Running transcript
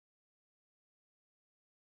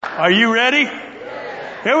Are you ready?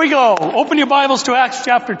 Here we go. Open your Bibles to Acts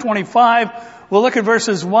chapter 25. We'll look at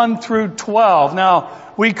verses 1 through 12.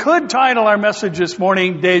 Now, we could title our message this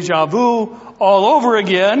morning, Deja Vu, all over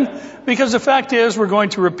again, because the fact is we're going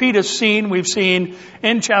to repeat a scene we've seen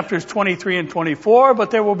in chapters 23 and 24, but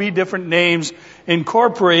there will be different names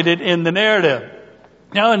incorporated in the narrative.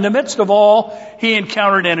 Now, in the midst of all he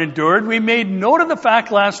encountered and endured, we made note of the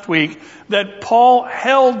fact last week that Paul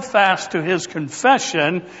held fast to his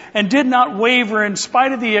confession and did not waver in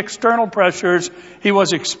spite of the external pressures he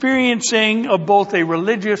was experiencing of both a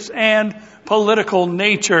religious and political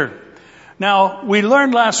nature. Now, we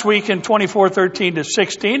learned last week in 24:13 to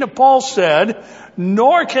 16 that Paul said,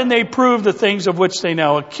 "Nor can they prove the things of which they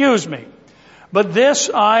now accuse me. But this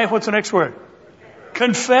I," what's the next word?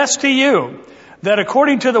 "Confess to you, that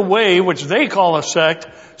according to the way which they call a sect,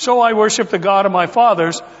 so I worship the God of my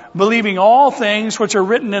fathers, believing all things which are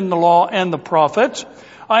written in the law and the prophets.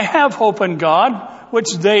 I have hope in God,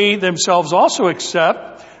 which they themselves also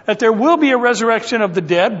accept, that there will be a resurrection of the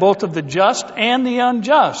dead, both of the just and the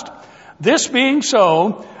unjust. This being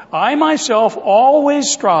so, I myself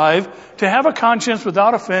always strive to have a conscience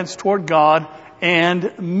without offense toward God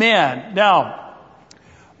and men." Now,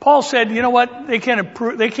 Paul said, you know what, they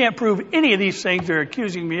can't prove any of these things they're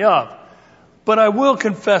accusing me of. But I will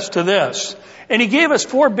confess to this. And he gave us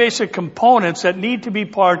four basic components that need to be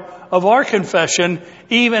part of our confession,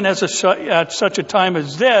 even at such a time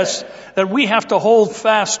as this, that we have to hold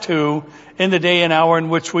fast to in the day and hour in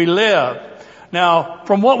which we live. Now,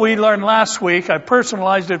 from what we learned last week, I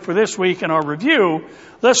personalized it for this week in our review.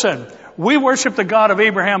 Listen, we worship the God of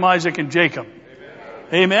Abraham, Isaac, and Jacob.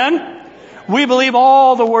 Amen? We believe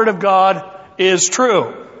all the Word of God is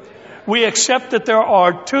true. We accept that there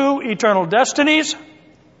are two eternal destinies.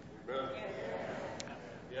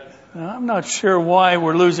 I'm not sure why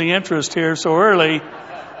we're losing interest here so early.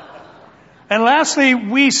 And lastly,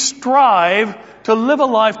 we strive to live a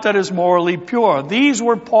life that is morally pure. These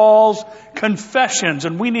were Paul's confessions,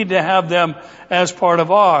 and we need to have them as part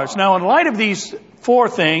of ours. Now, in light of these four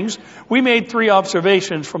things, we made three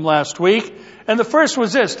observations from last week. And the first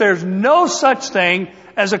was this: there's no such thing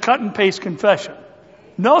as a cut and paste confession.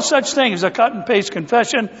 No such thing as a cut and paste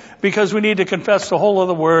confession, because we need to confess the whole of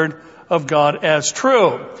the Word of God as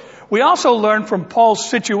true. We also learned from Paul's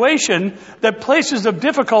situation that places of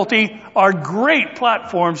difficulty are great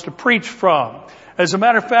platforms to preach from. As a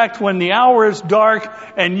matter of fact, when the hour is dark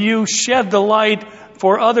and you shed the light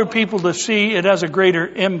for other people to see, it has a greater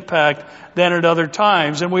impact than at other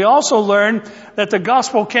times. And we also learned that the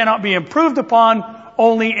gospel cannot be improved upon,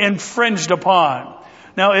 only infringed upon.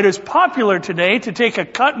 Now, it is popular today to take a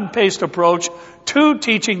cut and paste approach to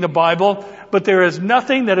teaching the Bible, but there is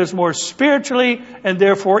nothing that is more spiritually and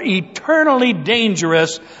therefore eternally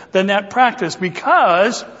dangerous than that practice,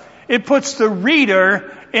 because it puts the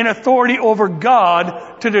reader in authority over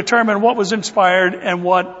God to determine what was inspired and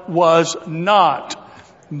what was not.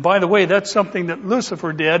 And by the way, that's something that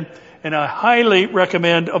Lucifer did, and I highly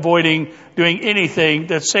recommend avoiding doing anything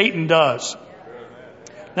that Satan does.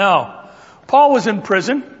 Now, Paul was in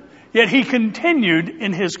prison, yet he continued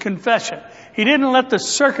in his confession. He didn't let the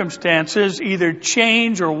circumstances either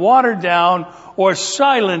change or water down or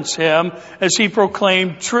silence him as he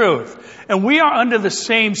proclaimed truth. And we are under the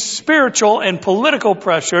same spiritual and political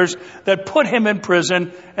pressures that put him in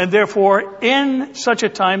prison, and therefore, in such a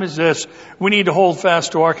time as this, we need to hold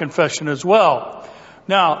fast to our confession as well.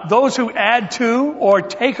 Now, those who add to or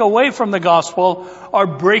take away from the gospel are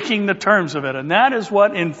breaking the terms of it. And that is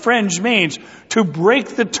what infringe means, to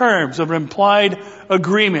break the terms of an implied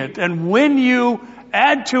agreement. And when you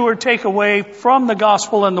add to or take away from the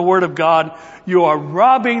gospel and the Word of God, you are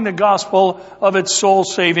robbing the gospel of its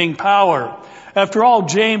soul-saving power. After all,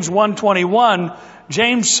 James 1:21,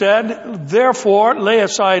 James said, "Therefore lay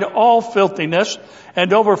aside all filthiness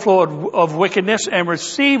and overflow of wickedness, and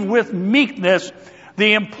receive with meekness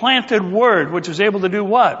the implanted word," which is able to do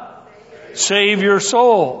what? Save your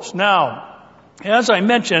souls. Now, as I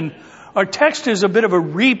mentioned, our text is a bit of a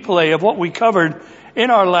replay of what we covered in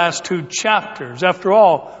our last two chapters. After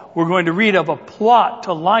all, we're going to read of a plot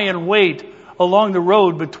to lie in wait along the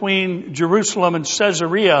road between Jerusalem and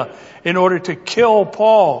Caesarea in order to kill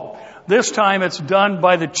Paul. This time it's done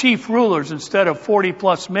by the chief rulers instead of 40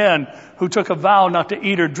 plus men who took a vow not to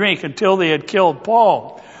eat or drink until they had killed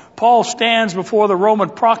Paul. Paul stands before the Roman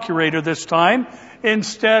procurator this time.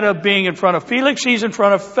 Instead of being in front of Felix, he's in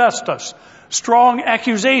front of Festus. Strong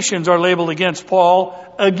accusations are labeled against Paul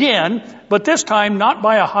again, but this time not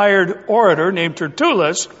by a hired orator named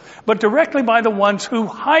Tertullus, but directly by the ones who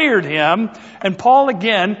hired him. And Paul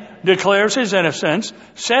again declares his innocence,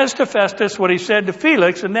 says to Festus what he said to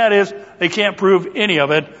Felix, and that is, they can't prove any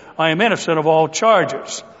of it. I am innocent of all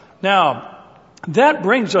charges. Now, that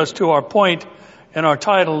brings us to our point in our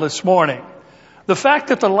title this morning. The fact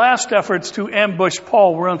that the last efforts to ambush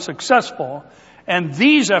Paul were unsuccessful, and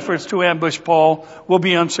these efforts to ambush Paul will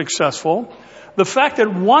be unsuccessful. The fact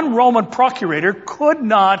that one Roman procurator could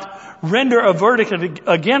not render a verdict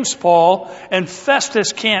against Paul, and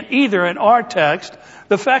Festus can't either in our text.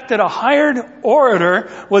 The fact that a hired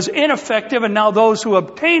orator was ineffective, and now those who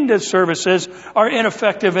obtained his services are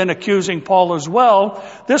ineffective in accusing Paul as well.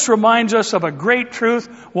 This reminds us of a great truth,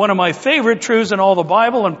 one of my favorite truths in all the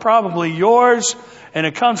Bible, and probably yours. And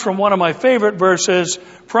it comes from one of my favorite verses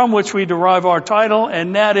from which we derive our title,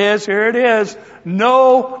 and that is, here it is,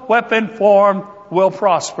 no weapon formed will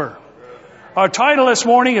prosper. Our title this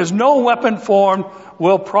morning is No Weapon Formed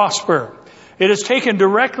Will Prosper. It is taken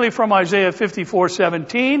directly from Isaiah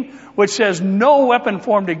 54:17, which says, no weapon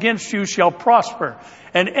formed against you shall prosper.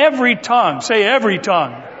 And every tongue, say every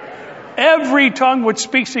tongue which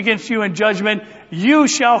speaks against you in judgment, you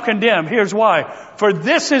shall condemn. Here's why. For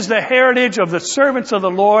this is the heritage of the servants of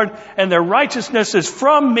the Lord, and their righteousness is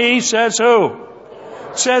from me, says who?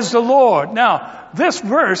 Says the Lord. Now, this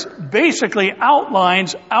verse basically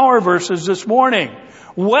outlines our verses this morning.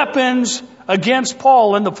 Weapons against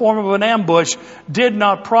Paul in the form of an ambush did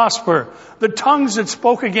not prosper. The tongues that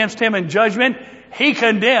spoke against him in judgment, he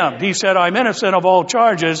condemned. He said, I'm innocent of all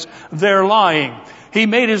charges. They're lying. He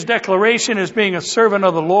made his declaration as being a servant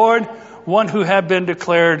of the Lord, one who had been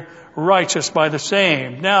declared righteous by the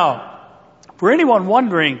same. Now, for anyone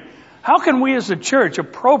wondering, how can we as the church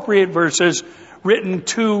appropriate verses written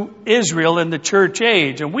to Israel in the church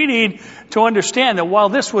age? And we need to understand that while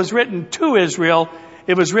this was written to Israel,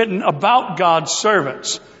 it was written about God's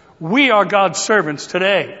servants. We are God's servants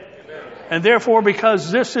today. And therefore, because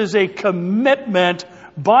this is a commitment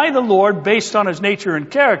by the Lord based on His nature and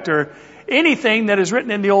character, anything that is written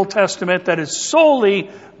in the Old Testament that is solely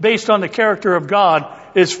based on the character of God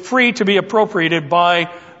is free to be appropriated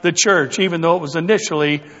by the church, even though it was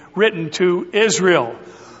initially written to Israel.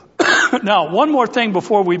 Now, one more thing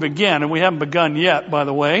before we begin, and we haven't begun yet, by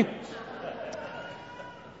the way.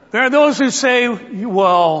 There are those who say,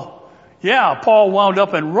 well, yeah, Paul wound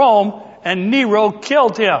up in Rome and Nero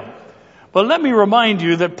killed him. But let me remind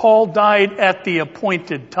you that Paul died at the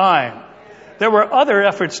appointed time. There were other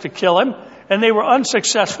efforts to kill him, and they were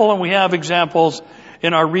unsuccessful, and we have examples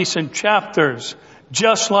in our recent chapters.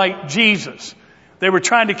 Just like Jesus. They were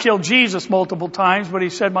trying to kill Jesus multiple times, but he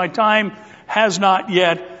said, my time has not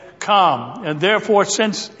yet come. And therefore,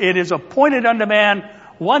 since it is appointed unto man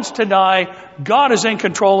once to die, God is in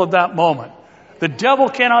control of that moment. The devil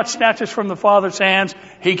cannot snatch us from the Father's hands.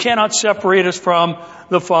 He cannot separate us from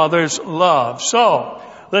the Father's love. So,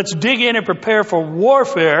 let's dig in and prepare for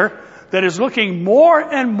warfare that is looking more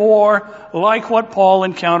and more like what Paul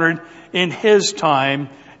encountered in his time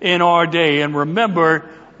in our day. And remember,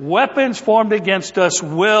 weapons formed against us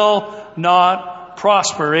will not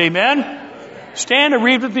prosper. Amen? Stand and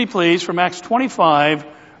read with me, please, from Acts 25,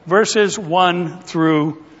 verses 1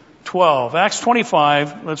 through 12. Acts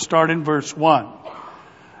 25, let's start in verse 1.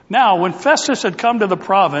 Now, when Festus had come to the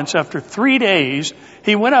province after 3 days,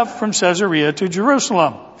 he went up from Caesarea to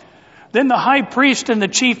Jerusalem. Then the high priest and the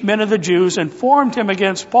chief men of the Jews informed him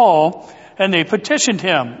against Paul, and they petitioned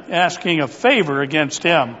him, asking a favor against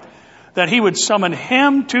him, that he would summon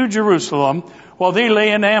him to Jerusalem while they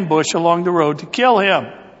lay in ambush along the road to kill him.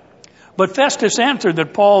 But Festus answered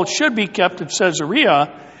that Paul should be kept at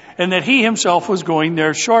Caesarea, and that he himself was going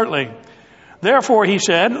there shortly. Therefore, he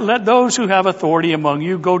said, let those who have authority among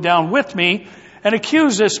you go down with me and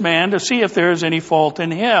accuse this man to see if there is any fault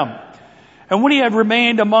in him. And when he had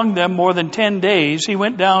remained among them more than 10 days, he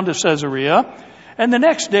went down to Caesarea. And the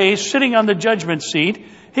next day, sitting on the judgment seat,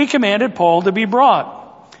 he commanded Paul to be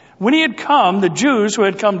brought. When he had come, the Jews who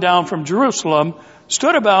had come down from Jerusalem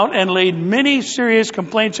stood about and laid many serious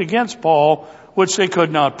complaints against Paul, which they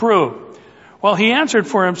could not prove. While he answered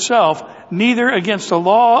for himself, neither against the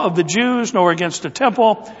law of the Jews, nor against the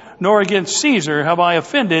temple, nor against Caesar have I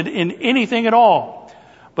offended in anything at all.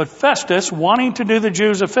 But Festus, wanting to do the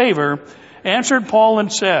Jews a favor, answered Paul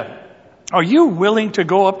and said, are you willing to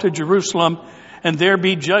go up to Jerusalem and there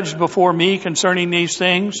be judged before me concerning these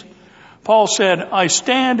things? Paul said, I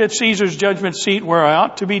stand at Caesar's judgment seat where I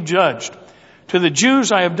ought to be judged. To the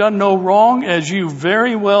Jews I have done no wrong, as you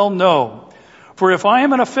very well know. For if I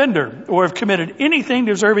am an offender or have committed anything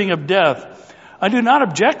deserving of death, I do not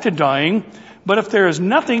object to dying, But if there is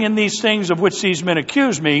nothing in these things of which these men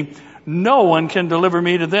accuse me, no one can deliver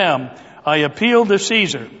me to them. I appeal to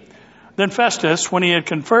Caesar." Then Festus, when he had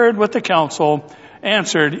conferred with the council,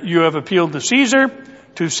 answered, "You have appealed to Caesar.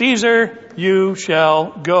 To Caesar you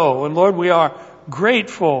shall go." And Lord, we are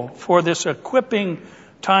grateful for this equipping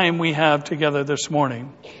time we have together this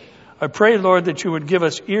morning. I pray, Lord, that you would give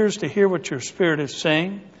us ears to hear what your Spirit is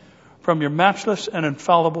saying from your matchless and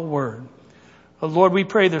infallible word. Lord, we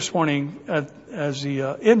pray this morning as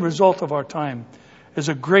the end result of our time is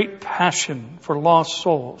a great passion for lost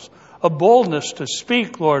souls, a boldness to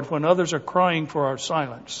speak, Lord, when others are crying for our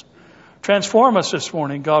silence. Transform us this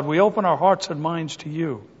morning, God. We open our hearts and minds to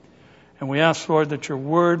you. And we ask, Lord, that your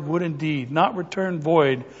word would indeed not return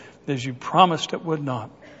void as you promised it would not.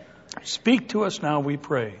 Speak to us now, we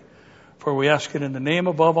pray. For we ask it in the name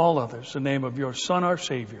above all others, the name of your Son, our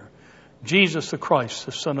Savior, Jesus the Christ,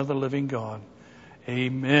 the Son of the living God.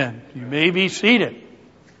 Amen. You may be seated.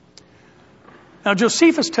 Now,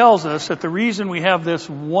 Josephus tells us that the reason we have this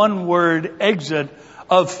one-word exit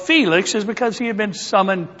of Felix is because he had been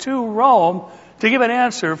summoned to Rome to give an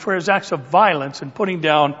answer for his acts of violence and putting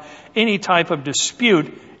down any type of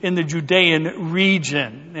dispute in the Judean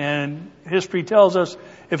region. And history tells us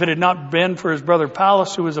if it had not been for his brother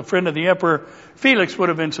Pallas, who was a friend of the emperor, Felix would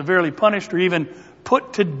have been severely punished or even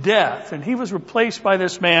put to death. And he was replaced by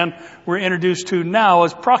this man we're introduced to now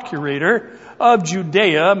as procurator of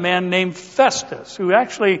Judea, a man named Festus, who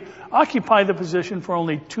actually occupied the position for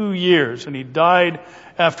only 2 years, and he died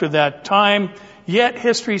after that time. Yet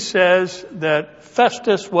history says that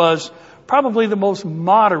Festus was probably the most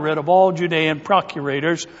moderate of all Judean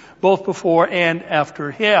procurators, both before and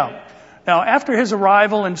after him. Now, after his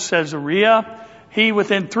arrival in Caesarea, he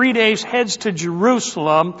within 3 days heads to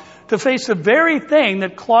Jerusalem to face the very thing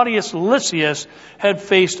that Claudius Lysias had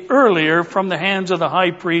faced earlier from the hands of the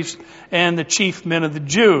high priest and the chief men of the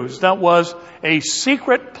Jews. That was a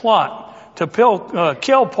secret plot to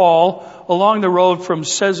kill Paul along the road from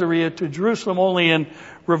Caesarea to Jerusalem, only in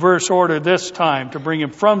reverse order this time, to bring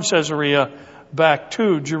him from Caesarea back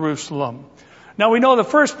to Jerusalem. Now, we know the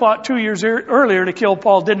first plot 2 years earlier to kill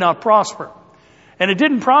Paul did not prosper. And it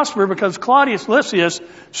didn't prosper because Claudius Lysias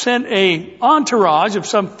sent an entourage of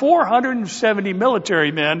some 470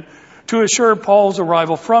 military men to assure Paul's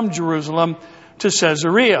arrival from Jerusalem to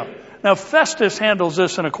Caesarea. Now, Festus handles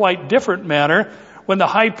this in a quite different manner. When the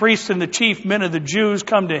high priest and the chief men of the Jews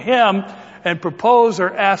come to him and propose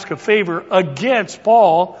or ask a favor against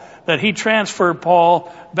Paul, that he transfer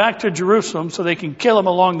Paul back to Jerusalem so they can kill him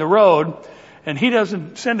along the road, and he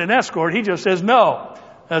doesn't send an escort, he just says, no,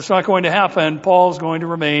 that's not going to happen. Paul's going to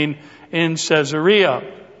remain in Caesarea.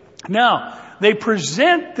 Now, they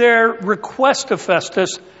present their request to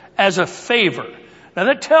Festus as a favor. Now,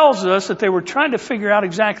 that tells us that they were trying to figure out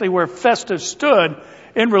exactly where Festus stood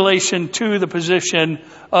in relation to the position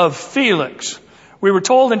of Felix. We were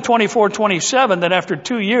told in 24:27 that after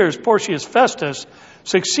 2 years, Porcius Festus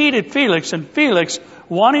succeeded Felix, and Felix,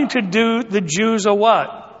 wanting to do the Jews a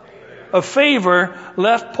what? A favor,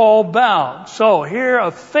 left Paul bound. So here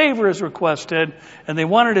a favor is requested, and they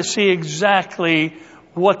wanted to see exactly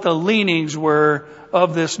what the leanings were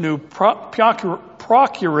of this new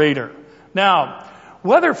procurator. Now,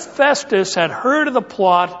 whether Festus had heard of the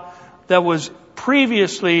plot that was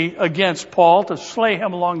previously against Paul to slay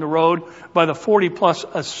him along the road by the 40 plus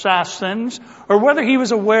assassins, or whether he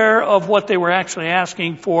was aware of what they were actually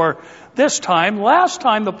asking for this time, last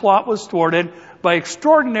time the plot was thwarted by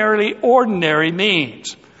extraordinarily ordinary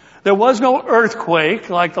means. There was no earthquake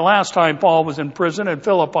like the last time Paul was in prison at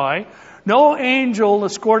Philippi. No angel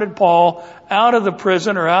escorted Paul out of the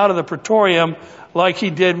prison or out of the praetorium like he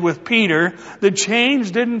did with Peter. The chains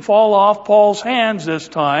didn't fall off Paul's hands this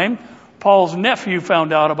time. Paul's nephew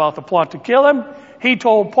found out about the plot to kill him. He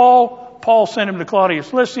told Paul. Paul sent him to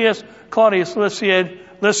Claudius Lysias. Claudius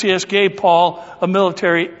Lysias gave Paul a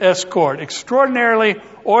military escort. Extraordinarily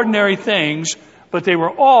ordinary things, but they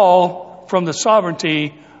were all from the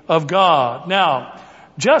sovereignty of God. Now,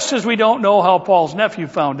 just as we don't know how Paul's nephew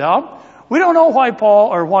found out, we don't know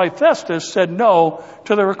why Festus said no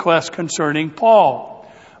to the request concerning Paul.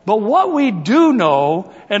 But what we do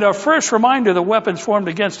know, and our first reminder that weapons formed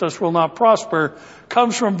against us will not prosper,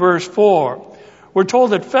 comes from verse 4. We're told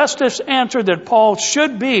that Festus answered that Paul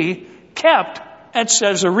should be kept at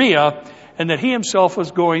Caesarea and that he himself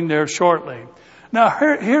was going there shortly. Now,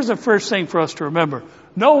 here's the first thing for us to remember.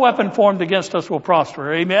 No weapon formed against us will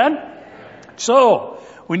prosper. Amen? So,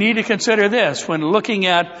 we need to consider this when looking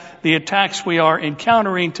at the attacks we are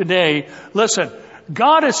encountering today. Listen,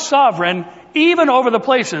 God is sovereign even over the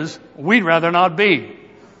places we'd rather not be.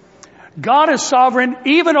 God is sovereign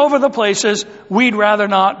even over the places we'd rather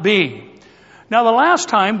not be. Now, the last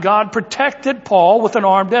time, God protected Paul with an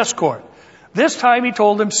armed escort. This time he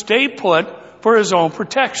told him, stay put for his own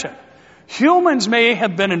protection. Humans may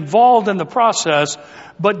have been involved in the process,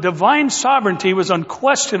 but divine sovereignty was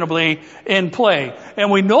unquestionably in play.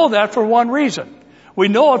 And we know that for one reason. We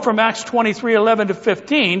know it from Acts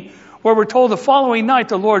 23:11-15, where we're told the following night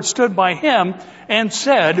the Lord stood by him and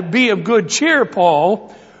said, be of good cheer,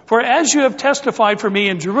 Paul, for as you have testified for me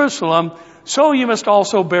in Jerusalem, so you must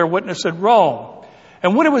also bear witness at Rome.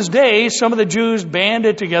 And when it was day, some of the Jews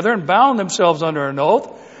banded together and bound themselves under an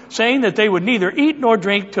oath, saying that they would neither eat nor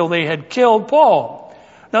drink till they had killed Paul.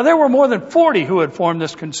 Now there were more than 40 who had formed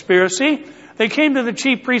this conspiracy. They came to the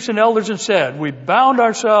chief priests and elders and said, we bound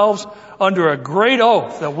ourselves under a great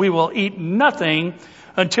oath that we will eat nothing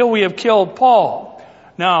until we have killed Paul.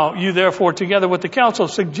 Now you therefore, together with the council,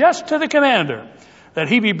 suggest to the commander that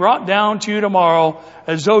he be brought down to you tomorrow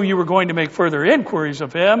as though you were going to make further inquiries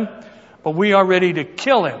of him, but we are ready to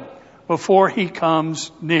kill him before he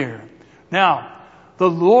comes near. Now, the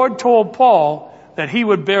Lord told Paul that he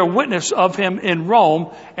would bear witness of him in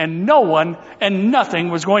Rome, and no one and nothing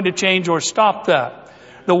was going to change or stop that.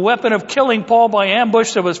 The weapon of killing Paul by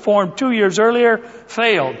ambush that was formed 2 years earlier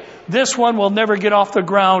failed. This one will never get off the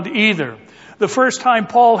ground either. The first time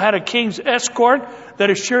Paul had a king's escort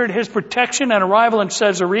that assured his protection and arrival in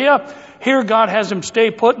Caesarea, here God has him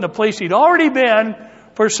stay put in the place he'd already been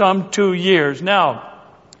for some 2 years. Now,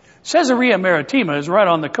 Caesarea Maritima is right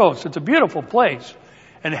on the coast. It's a beautiful place.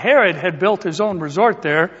 And Herod had built his own resort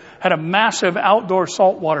there, had a massive outdoor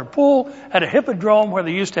saltwater pool, had a hippodrome where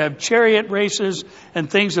they used to have chariot races and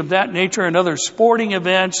things of that nature and other sporting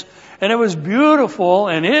events. And it was beautiful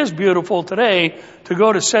and is beautiful today to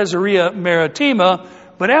go to Caesarea Maritima.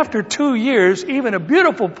 But after 2 years, even a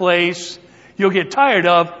beautiful place, you'll get tired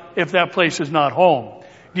of if that place is not home.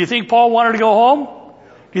 Do you think Paul wanted to go home?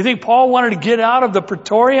 Do you think Paul wanted to get out of the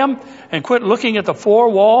praetorium and quit looking at the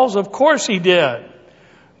four walls? Of course he did.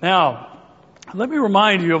 Now, let me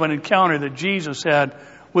remind you of an encounter that Jesus had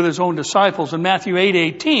with his own disciples. In Matthew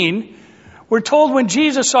 8:18, we're told when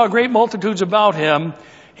Jesus saw great multitudes about him,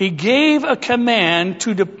 he gave a command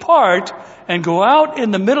to depart and go out in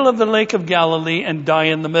the middle of the lake of Galilee and die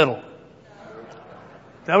in the middle.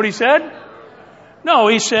 Is that what he said? No,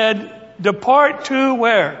 he said, depart to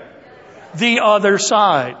where? The other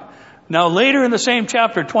side. Now later in the same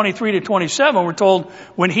chapter, 23-27, we're told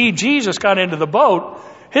when Jesus got into the boat,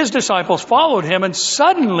 his disciples followed him, and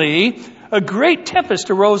suddenly a great tempest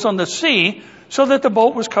arose on the sea, so that the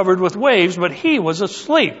boat was covered with waves, but he was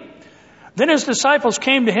asleep. Then his disciples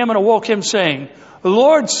came to him and awoke him, saying,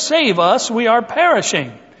 Lord, save us, we are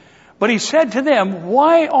perishing. But he said to them,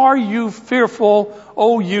 why are you fearful,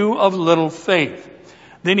 O you of little faith?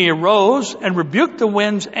 Then he arose and rebuked the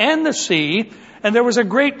winds and the sea, and there was a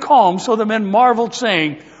great calm, so the men marveled,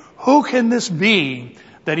 saying, who can this be,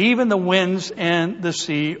 that even the winds and the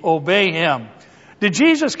sea obey him? Did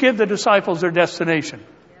Jesus give the disciples their destination?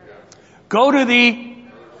 Go to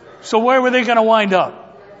so where were they going to wind up?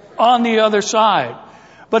 On the other side.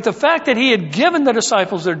 But the fact that he had given the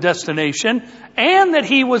disciples their destination and that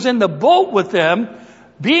he was in the boat with them,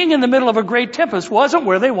 being in the middle of a great tempest, wasn't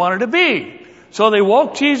where they wanted to be. So they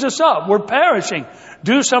woke Jesus up. We're perishing.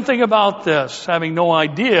 Do something about this, having no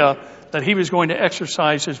idea that he was going to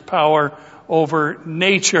exercise his power over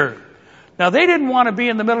nature. Now, they didn't want to be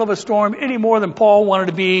in the middle of a storm any more than Paul wanted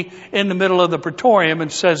to be in the middle of the praetorium in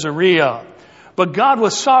Caesarea. But God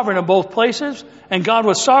was sovereign in both places, and God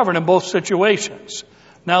was sovereign in both situations.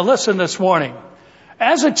 Now, listen this morning.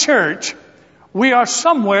 As a church, we are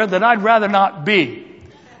somewhere that I'd rather not be.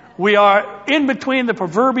 We are in between the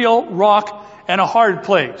proverbial rock and a hard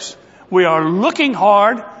place. We are looking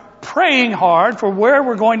hard, praying hard for where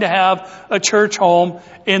we're going to have a church home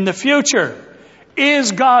in the future.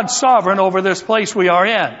 Is God sovereign over this place we are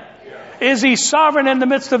in? Is he sovereign in the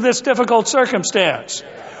midst of this difficult circumstance?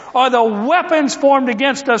 Are the weapons formed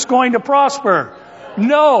against us going to prosper?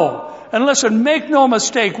 No. And listen, make no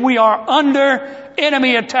mistake, we are under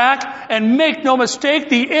enemy attack, and make no mistake,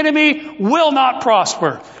 the enemy will not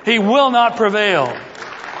prosper. He will not prevail.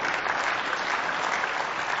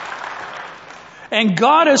 And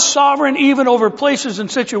God is sovereign even over places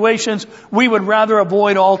and situations we would rather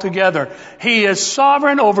avoid altogether. He is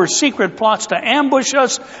sovereign over secret plots to ambush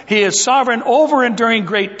us. He is sovereign over and during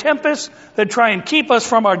great tempests that try and keep us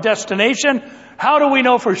from our destination. How do we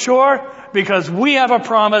know for sure? Because we have a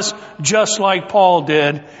promise just like Paul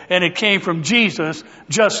did, and it came from Jesus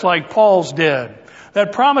just like Paul's did.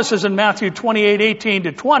 That promise is in Matthew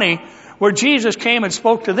 28:18-20, where Jesus came and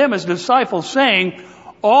spoke to them as disciples, saying,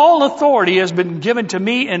 All authority has been given to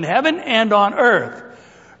me in heaven and on earth.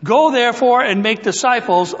 Go therefore and make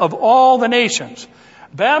disciples of all the nations,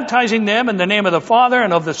 baptizing them in the name of the Father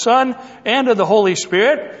and of the Son and of the Holy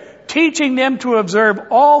Spirit, teaching them to observe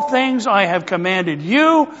all things I have commanded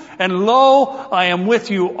you. And lo, I am with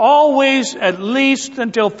you always, at least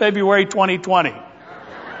until February 2020.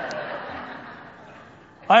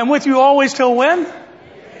 I am with you always till when?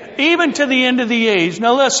 Even to the end of the age.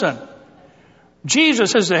 Now listen,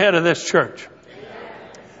 Jesus is the head of this church.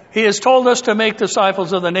 He has told us to make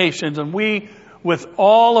disciples of the nations, and we, with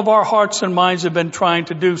all of our hearts and minds, have been trying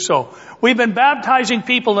to do so. We've been baptizing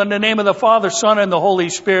people in the name of the Father, Son, and the Holy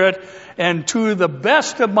Spirit, and to the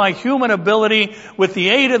best of my human ability, with the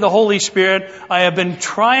aid of the Holy Spirit, I have been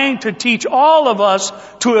trying to teach all of us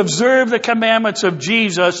to observe the commandments of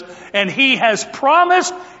Jesus, and He has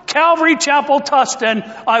promised Calvary Chapel Tustin,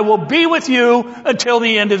 I will be with you until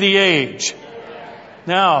the end of the age.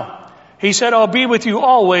 Now, He said, I'll be with you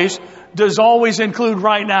always. Does always include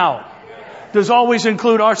right now? Does always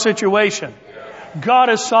include our situation? God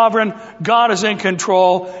is sovereign. God is in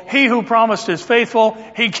control. He who promised is faithful.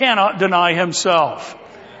 He cannot deny Himself.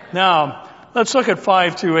 Now, let's look at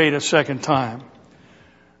 5 through 8 a second time.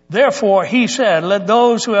 Therefore, He said, let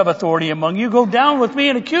those who have authority among you go down with me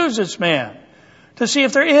and accuse this man, to see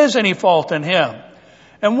if there is any fault in him.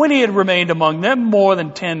 And when he had remained among them more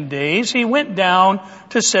than 10 days, he went down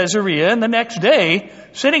to Caesarea, and the next day,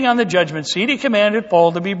 sitting on the judgment seat, he commanded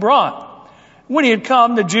Paul to be brought. When he had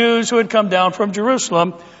come, the Jews who had come down from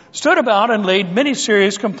Jerusalem stood about and laid many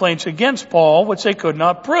serious complaints against Paul, which they could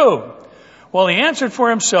not prove. While he answered for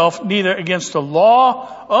himself, neither against the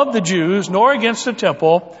law of the Jews, nor against the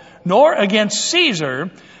temple, nor against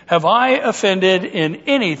Caesar, have I offended in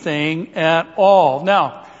anything at all.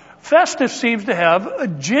 Now, Festus seems to have a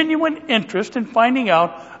genuine interest in finding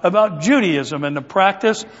out about Judaism and the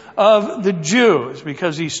practice of the Jews,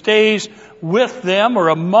 because he stays with them or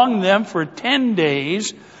among them for 10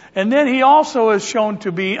 days. And then he also is shown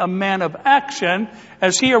to be a man of action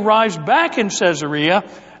as he arrives back in Caesarea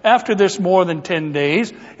after this more than 10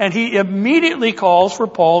 days, and he immediately calls for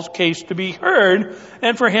Paul's case to be heard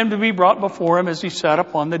and for him to be brought before him as he sat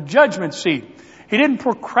upon the judgment seat. He didn't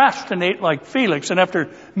procrastinate like Felix, and after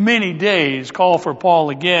many days call for Paul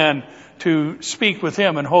again to speak with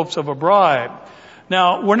him in hopes of a bribe.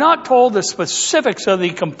 Now, we're not told the specifics of the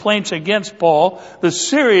complaints against Paul, the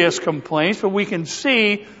serious complaints, but we can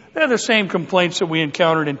see they're the same complaints that we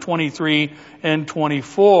encountered in 23 and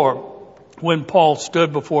 24 when Paul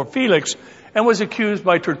stood before Felix and was accused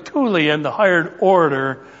by Tertullian, the hired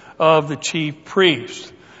orator of the chief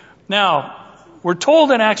priest. Now, we're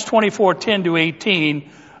told in Acts 24:10 to 18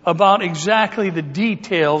 about exactly the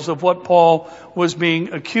details of what Paul was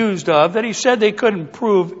being accused of, that he said they couldn't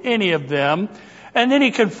prove any of them. And then he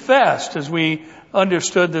confessed, as we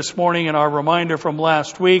understood this morning in our reminder from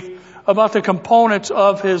last week, about the components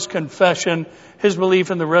of his confession, his belief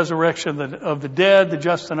in the resurrection of the dead, the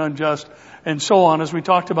just and unjust, and so on, as we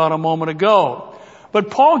talked about a moment ago. But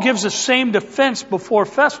Paul gives the same defense before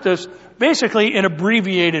Festus, basically in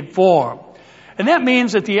abbreviated form. And that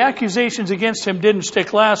means that the accusations against him didn't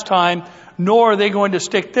stick last time, nor are they going to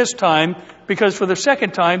stick this time, because for the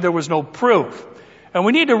second time there was no proof. And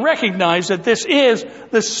we need to recognize that this is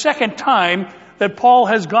the second time that Paul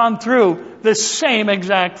has gone through the same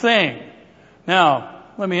exact thing. Now,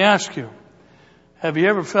 let me ask you, have you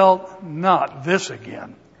ever felt, not this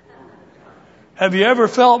again? Have you ever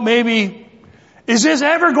felt maybe, is this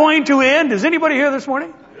ever going to end? Is anybody here this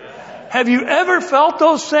morning? Have you ever felt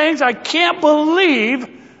those things? I can't believe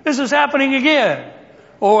this is happening again.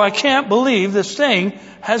 Or I can't believe this thing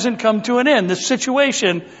hasn't come to an end. The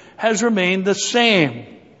situation has remained the same.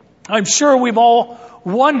 I'm sure we've all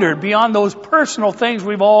wondered, beyond those personal things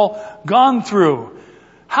we've all gone through,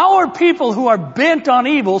 how are people who are bent on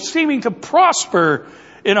evil seeming to prosper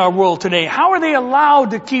in our world today? How are they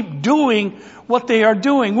allowed to keep doing what they are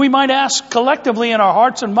doing? We might ask collectively in our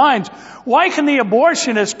hearts and minds, why can the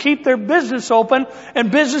abortionists keep their business open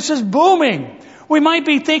and businesses booming? We might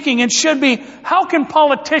be thinking, and should be, how can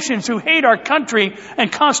politicians who hate our country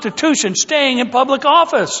and Constitution staying in public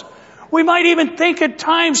office? We might even think at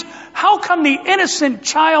times, how come the innocent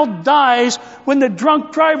child dies when the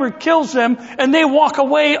drunk driver kills them and they walk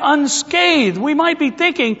away unscathed? We might be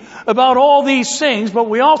thinking about all these things, but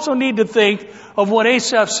we also need to think of what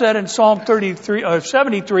Asaph said in Psalm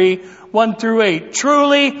 73, 1 through 8.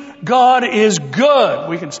 Truly, God is good.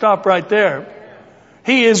 We can stop right there.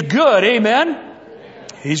 He is good. Amen?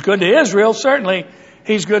 He's good to Israel, certainly.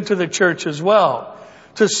 He's good to the church as well.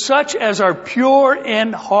 To such as are pure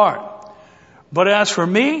in heart. But as for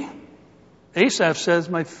me, Asaph says,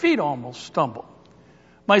 my feet almost stumbled.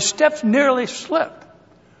 My steps nearly slipped,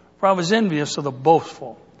 for I was envious of the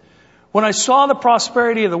boastful. When I saw the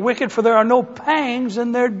prosperity of the wicked, for there are no pangs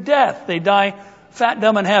in their death. They die fat,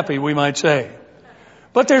 dumb, and happy, we might say.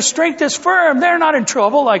 But their strength is firm. They're not in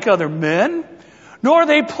trouble like other men, nor are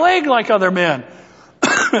they plagued like other men.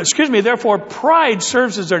 Excuse me. Therefore, pride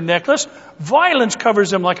serves as their necklace. Violence covers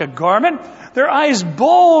them like a garment. Their eyes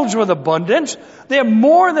bulge with abundance. They have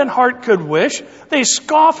more than heart could wish. They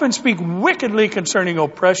scoff and speak wickedly concerning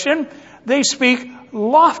oppression. They speak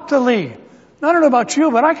loftily. Now, I don't know about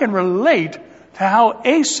you, but I can relate to how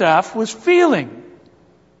Asaph was feeling.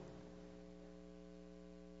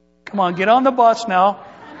 Come on, get on the bus now.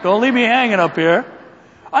 Don't leave me hanging up here.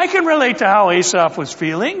 I can relate to how Asaph was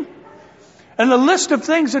feeling. And the list of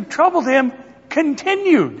things that troubled him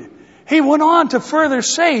continued. He went on to further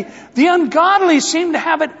say, the ungodly seem to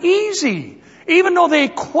have it easy, even though they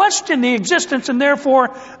question the existence and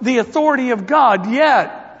therefore the authority of God.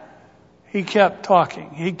 Yet, he kept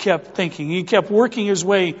talking, he kept thinking, he kept working his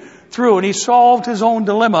way through, and he solved his own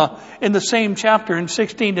dilemma in the same chapter in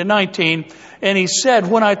 16 to 19. And he said,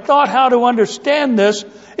 when I thought how to understand this,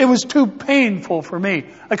 it was too painful for me.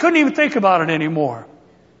 I couldn't even think about it anymore.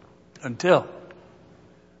 Until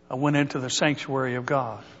I went into the sanctuary of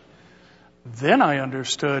God. Then I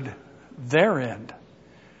understood their end.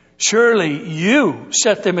 Surely you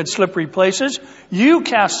set them in slippery places. You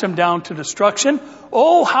cast them down to destruction.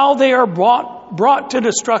 Oh, how they are brought to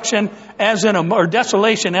destruction or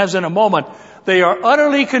desolation as in a moment. They are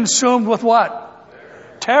utterly consumed with what?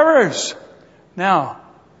 Terrors. Now,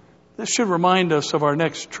 this should remind us of our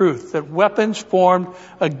next truth, that weapons formed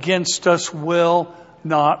against us will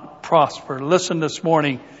not prosper. Listen this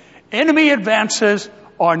morning. Enemy advances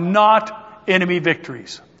are not enemy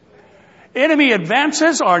victories. Enemy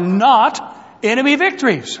advances are not enemy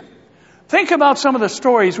victories. Think about some of the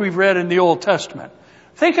stories we've read in the Old Testament.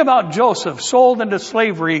 Think about Joseph, sold into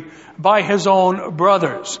slavery by his own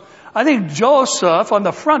brothers. I think Joseph, on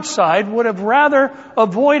the front side, would have rather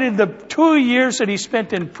avoided the 2 years that he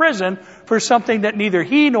spent in prison for something that neither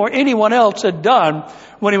he nor anyone else had done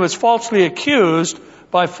when he was falsely accused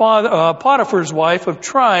by Potiphar's wife of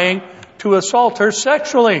trying to assault her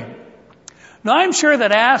sexually. Now, I'm sure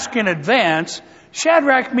that asked in advance,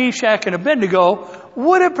 Shadrach, Meshach, and Abednego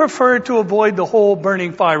would have preferred to avoid the whole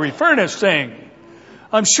burning fiery furnace thing.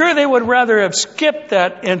 I'm sure they would rather have skipped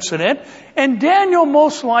that incident, and Daniel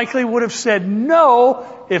most likely would have said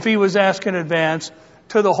no if he was asked in advance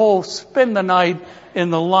to the whole spend the night in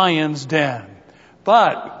the lion's den.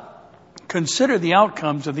 But consider the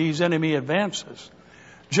outcomes of these enemy advances.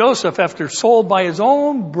 Joseph, after sold by his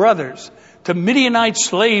own brothers to Midianite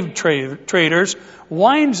slave traders,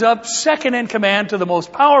 winds up second in command to the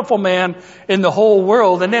most powerful man in the whole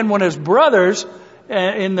world. And then when his brothers,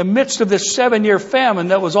 in the midst of this 7-year famine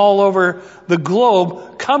that was all over the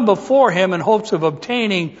globe, come before him in hopes of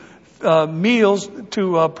obtaining meals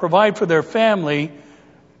to provide for their family,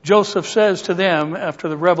 Joseph says to them, after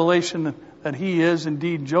the revelation that he is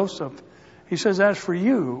indeed Joseph, he says, as for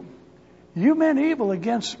you, you meant evil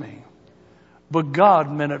against me, but God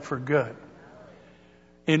meant it for good,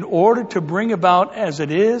 in order to bring about, as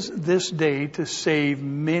it is this day, to save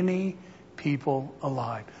many people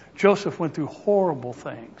alive. Joseph went through horrible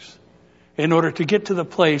things in order to get to the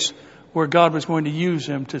place where God was going to use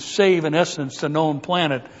him to save, in essence, the known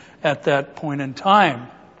planet at that point in time.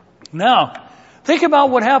 Now, think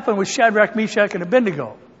about what happened with Shadrach, Meshach, and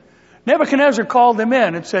Abednego. Nebuchadnezzar called them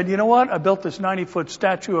in and said, you know what? I built this 90-foot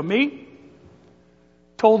statue of me.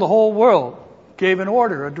 Told the whole world, gave an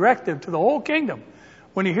order, a directive to the whole kingdom.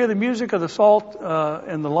 When you hear the music of the salt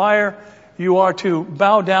and the lyre, you are to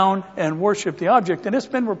bow down and worship the object. And it's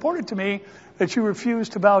been reported to me that you refuse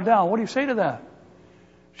to bow down. What do you say to that?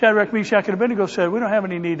 Shadrach, Meshach, and Abednego said, we don't have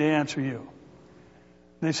any need to answer you.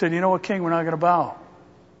 And they said, you know what, King, we're not going to bow.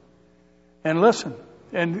 And listen.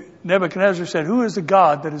 And Nebuchadnezzar said, who is the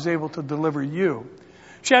God that is able to deliver you?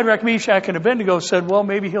 Shadrach, Meshach, and Abednego said, well,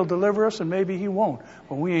 maybe he'll deliver us and maybe he won't.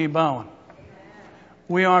 But we ain't bowing.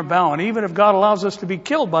 We aren't bowing. Even if God allows us to be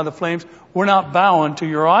killed by the flames, we're not bowing to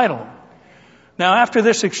your idol. Now, after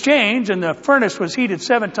this exchange, and the furnace was heated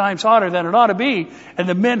 7 times hotter than it ought to be, and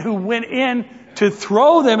the men who went in to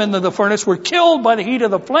throw them into the furnace were killed by the heat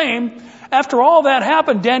of the flame. After all that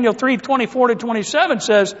happened, Daniel 3:24-27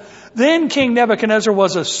 says, then King Nebuchadnezzar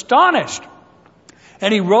was astonished,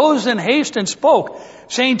 and he rose in haste and spoke,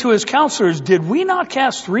 saying to his counselors, did we not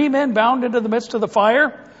cast 3 men bound into the midst of the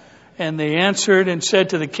fire? And they answered and said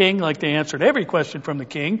to the king, like they answered every question from the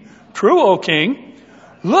king, true, O king.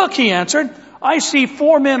 Look, he answered, I see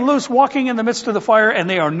 4 men loose walking in the midst of the fire, and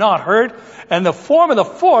they are not hurt. And the form of the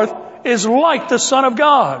fourth is like the Son of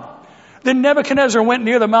God. Then Nebuchadnezzar went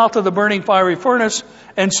near the mouth of the burning fiery furnace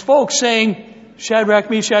and spoke, saying, Shadrach,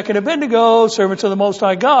 Meshach, and Abednego, servants of the Most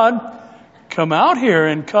High God, come out here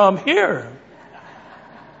and come here.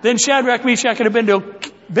 Then Shadrach, Meshach, and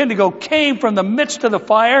Abednego came from the midst of the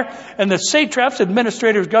fire, and the satraps,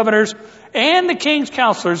 administrators, governors, and the king's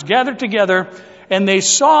counselors gathered together, and they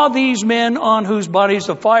saw these men on whose bodies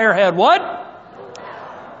the fire had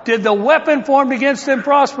what? Did the weapon formed against them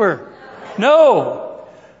prosper? No.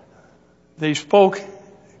 They spoke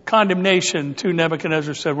condemnation to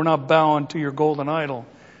Nebuchadnezzar, said, we're not bowing to your golden idol.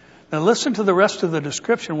 Now listen to the rest of the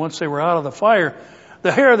description once they were out of the fire.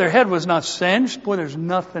 The hair of their head was not singed. Boy, there's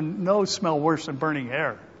no smell worse than burning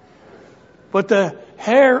hair. But the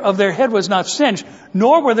hair of their head was not singed,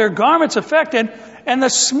 nor were their garments affected, and the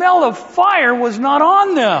smell of fire was not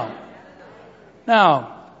on them.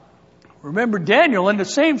 Now, remember Daniel in the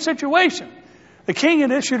same situation. The king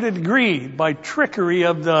had issued a decree by trickery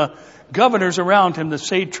of the governors around him, the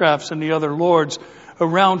satraps and the other lords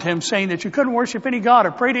around him, saying that you couldn't worship any god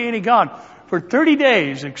or pray to any god for 30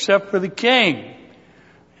 days except for the king.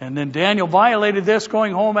 And then Daniel violated this,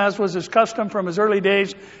 going home as was his custom from his early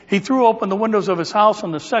days. He threw open the windows of his house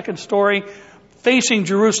on the second story, facing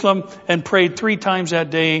Jerusalem, and prayed 3 times that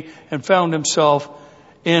day and found himself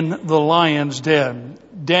in the lion's den.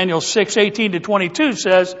 Daniel 6:18-22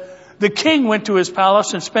 says, the king went to his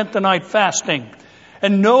palace and spent the night fasting,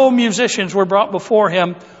 and no musicians were brought before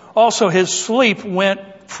him. Also his sleep went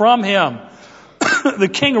from him. The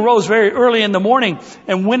king arose very early in the morning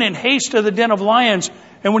and went in haste to the den of lions.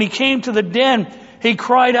 And when he came to the den, he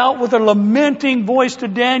cried out with a lamenting voice to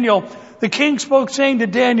Daniel. The king spoke, saying to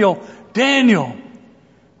Daniel, Daniel,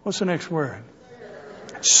 what's the next word?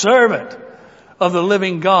 Servant of the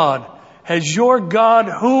living God, has your God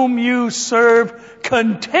whom you serve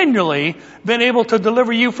continually been able to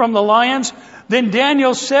deliver you from the lions? Then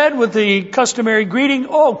Daniel said with the customary greeting,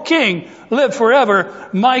 O king, live forever.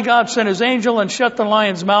 My God sent his angel and shut the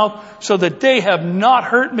lion's mouth so that they have not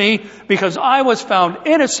hurt me, because I was found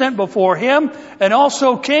innocent before him. And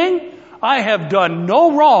also, king, I have done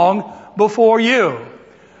no wrong before you.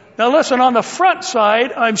 Now listen, on the front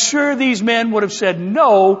side, I'm sure these men would have said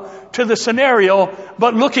no to the scenario,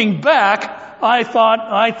 but looking back,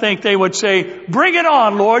 I think they would say, bring it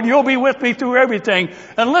on, Lord. You'll be with me through everything.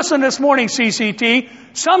 And listen this morning, CCT,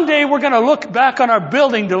 someday we're going to look back on our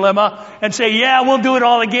building dilemma and say, yeah, we'll do it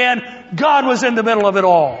all again. God was in the middle of it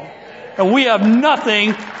all. And we have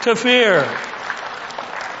nothing to fear.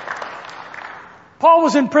 Paul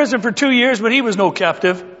was in prison for 2 years, but he was no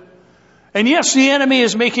captive. And yes, the enemy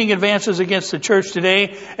is making advances against the church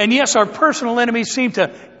today. And yes, our personal enemies seem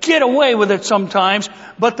to get away with it sometimes,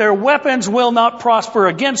 but their weapons will not prosper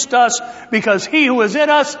against us, because he who is in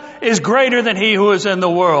us is greater than he who is in the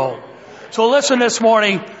world. So listen this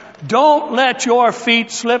morning, don't let your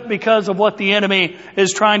feet slip because of what the enemy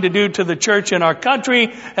is trying to do to the church in our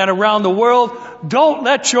country and around the world. Don't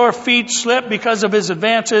let your feet slip because of his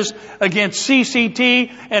advances against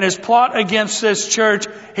CCT and his plot against this church.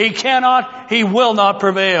 He cannot, he will not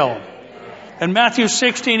prevail. And Matthew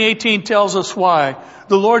 16:18 tells us why.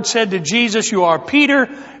 The Lord said to Jesus, you are Peter,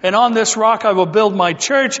 and on this rock I will build my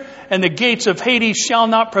church, and the gates of Hades shall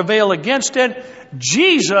not prevail against it.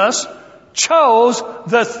 Jesus chose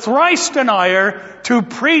the thrice denier to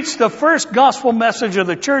preach the first gospel message of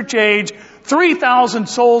the church age. 3,000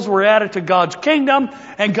 souls were added to God's kingdom,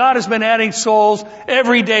 and God has been adding souls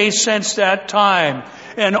every day since that time.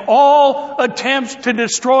 And all attempts to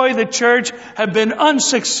destroy the church have been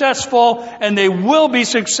unsuccessful, and they will be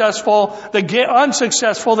successful. The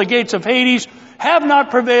gates of Hades have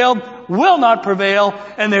not prevailed, will not prevail,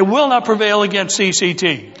 and they will not prevail against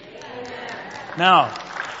CCT. Now,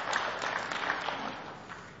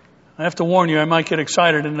 I have to warn you, I might get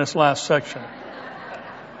excited in this last section.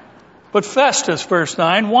 But Festus, verse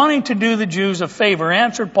 9, wanting to do the Jews a favor,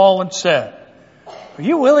 answered Paul and said, are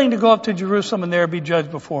you willing to go up to Jerusalem and there be judged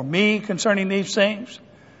before me concerning these things?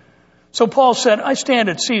 So Paul said, I stand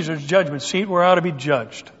at Caesar's judgment seat where I ought to be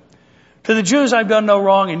judged. To the Jews I've done no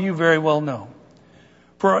wrong, and you very well know.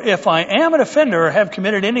 For if I am an offender or have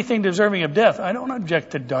committed anything deserving of death, I don't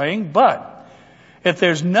object to dying, but if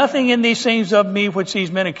there's nothing in these things of me which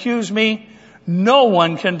these men accuse me, no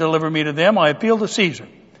one can deliver me to them. I appeal to Caesar.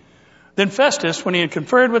 Then Festus, when he had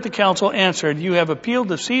conferred with the council, answered, you have appealed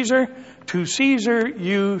to Caesar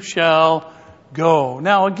you shall go.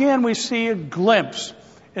 Now again, we see a glimpse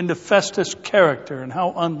into Festus' character and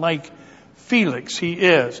how unlike Felix he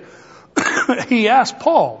is. He asked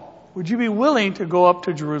Paul, would you be willing to go up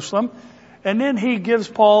to Jerusalem And then he gives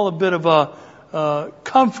Paul a bit of a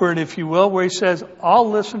comfort, if you will, where he says, I'll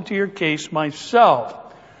listen to your case myself.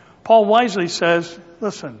 Paul wisely says,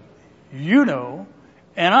 listen, you know,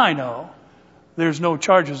 and I know, there's no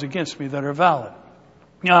charges against me that are valid.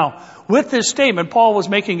 Now, with this statement, Paul was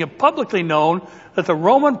making it publicly known that the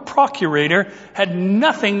Roman procurator had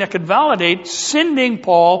nothing that could validate sending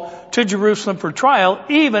Paul to Jerusalem for trial,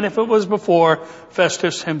 even if it was before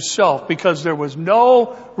Festus himself, because there was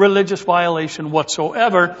no religious violation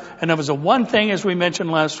whatsoever. And there was the one thing, as we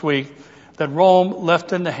mentioned last week, that Rome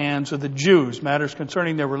left in the hands of the Jews, matters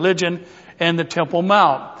concerning their religion and the Temple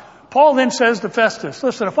Mount. Paul then says to Festus,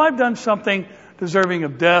 listen, if I've done something deserving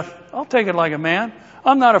of death, I'll take it like a man.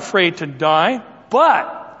 I'm not afraid to die,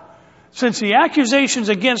 but since the accusations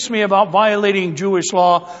against me about violating Jewish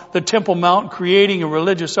law, the Temple Mount, creating a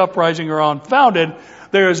religious uprising are unfounded,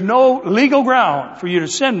 there is no legal ground for you to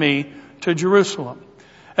send me to Jerusalem.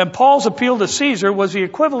 And Paul's appeal to Caesar was the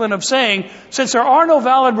equivalent of saying, since there are no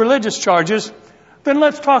valid religious charges, then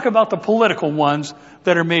let's talk about the political ones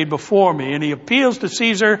that are made before me. And he appeals to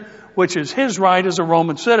Caesar, which is his right as a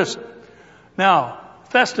Roman citizen. Now,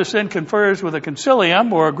 Festus then confers with a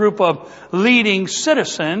concilium, or a group of leading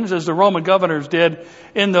citizens, as the Roman governors did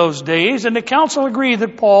in those days, and the council agreed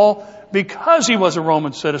that Paul, because he was a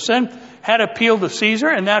Roman citizen, had appealed to Caesar,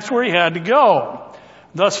 and that's where he had to go.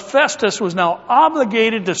 Thus, Festus was now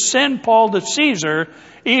obligated to send Paul to Caesar,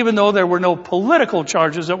 even though there were no political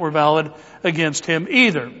charges that were valid against him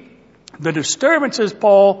either. The disturbances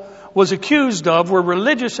Paul was accused of were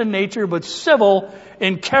religious in nature but civil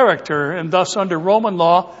in character, and thus under Roman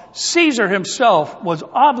law, Caesar himself was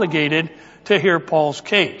obligated to hear Paul's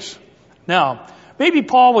case. Now, maybe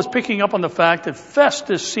Paul was picking up on the fact that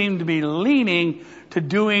Festus seemed to be leaning to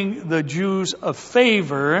doing the Jews a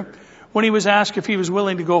favor when he was asked if he was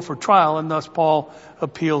willing to go for trial, and thus Paul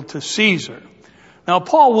appealed to Caesar. Now,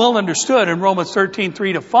 Paul well understood in Romans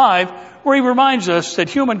 13:3-5, where he reminds us that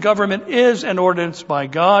human government is an ordinance by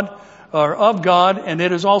God, or of God, and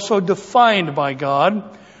it is also defined by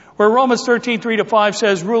God. Where Romans 13:3-5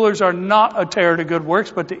 says, rulers are not a terror to good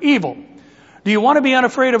works, but to evil. Do you want to be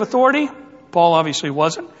unafraid of authority? Paul obviously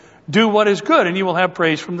wasn't. Do what is good, and you will have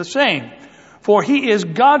praise from the same. For he is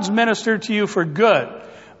God's minister to you for good.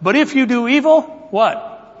 But if you do evil,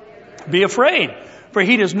 what? Be afraid. For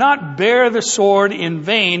he does not bear the sword in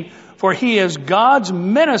vain, for he is God's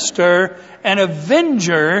minister and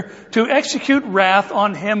avenger to execute wrath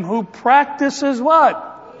on him who practices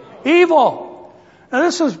what? Evil. Now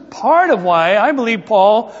this is part of why I believe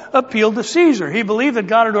Paul appealed to Caesar. He believed that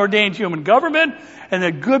God had ordained human government and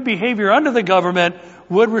that good behavior under the government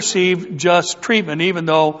would receive just treatment, even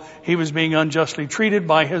though he was being unjustly treated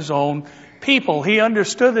by his own people. He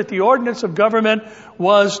understood that the ordinance of government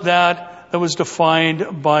was that was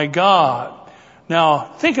defined by God.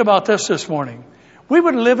 Now, think about this morning. We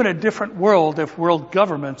would live in a different world if world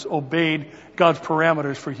governments obeyed God's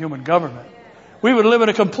parameters for human government. We would live in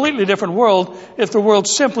a completely different world if the world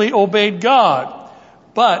simply obeyed God.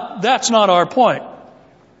 But that's not our point.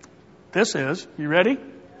 This is. You ready?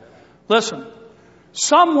 Listen.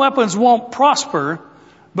 Some weapons won't prosper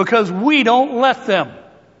because we don't let them.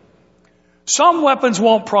 Some weapons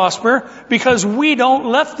won't prosper because we don't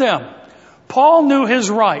let them. Paul knew his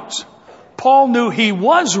rights. Paul knew he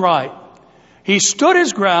was right. He stood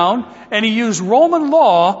his ground and he used Roman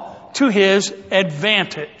law to his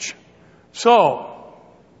advantage. So,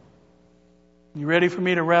 you ready for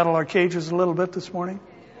me to rattle our cages a little bit this morning?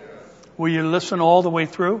 Will you listen all the way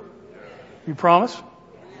through? You promise?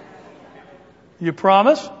 You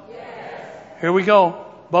promise? Here we go.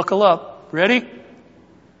 Buckle up. Ready?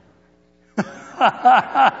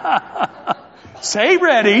 Say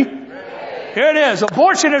ready. Here it is.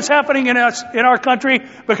 Abortion is happening in our country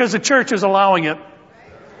because the church is allowing it.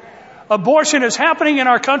 Abortion is happening in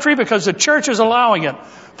our country because the church is allowing it.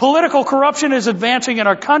 Political corruption is advancing in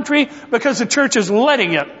our country because the church is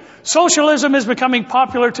letting it. Socialism is becoming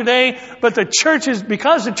popular today, but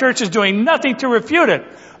because the church is doing nothing to refute it.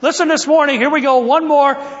 Listen this morning, here we go, one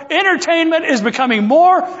more. Entertainment is becoming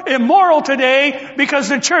more immoral today because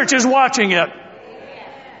the church is watching it.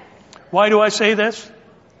 Why do I say this?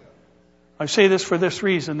 I say this for this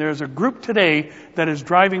reason. There's a group today that is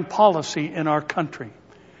driving policy in our country.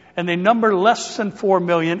 And they number less than 4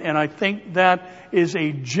 million, and I think that is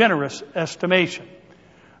a generous estimation.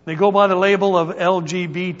 They go by the label of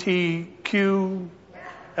LGBTQ,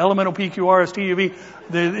 elemental PQRSTUV.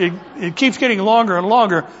 It keeps getting longer and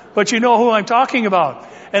longer, but you know who I'm talking about.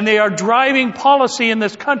 and they are driving policy in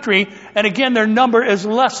this country. And again, their number is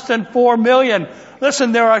less than 4 million.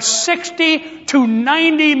 Listen, there are 60 to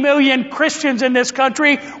 90 million Christians in this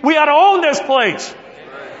country. We ought to own this place.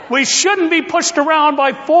 We shouldn't be pushed around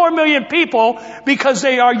by 4 million people because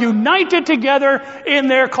they are united together in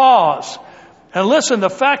their cause. And listen, the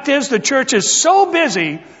fact is the church is so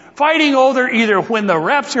busy fighting over either when the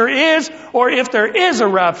rapture is or if there is a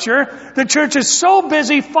rapture. The church is so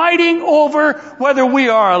busy fighting over whether we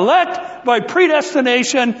are elect by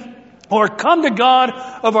predestination or come to God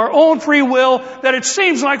of our own free will that it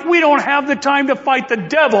seems like we don't have the time to fight the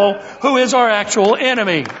devil who is our actual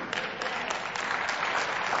enemy.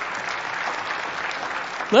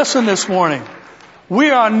 Listen this morning. We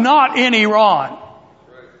are not in Iran.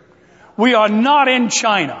 We are not in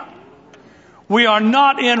China. We are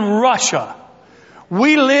not in Russia.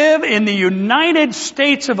 We live in the United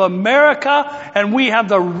States of America, and we have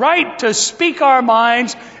the right to speak our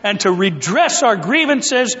minds and to redress our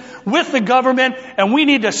grievances with the government, and we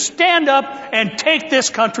need to stand up and take this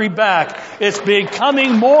country back. It's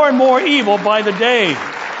becoming more and more evil by the day.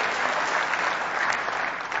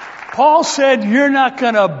 Paul said, you're not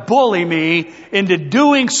going to bully me into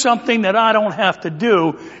doing something that I don't have to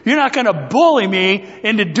do. You're not going to bully me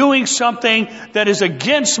into doing something that is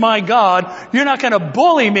against my God. You're not going to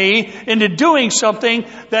bully me into doing something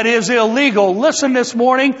that is illegal. Listen this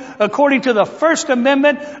morning, according to the First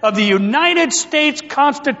Amendment of the United States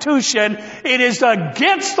Constitution, it is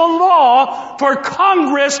against the law for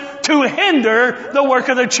Congress to hinder the work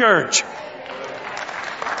of the church.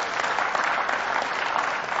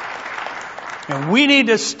 And we need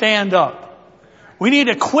to stand up. We need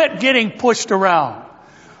to quit getting pushed around.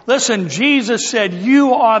 Listen, Jesus said,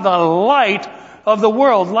 you are the light of the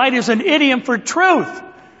world. Light is an idiom for truth.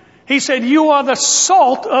 He said, you are the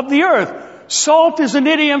salt of the earth. Salt is an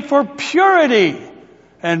idiom for purity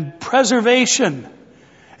and preservation.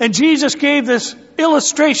 And Jesus gave this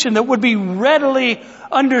illustration that would be readily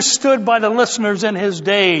understood by the listeners in his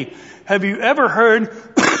day. Have you ever heard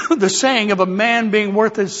the saying of a man being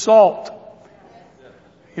worth his salt?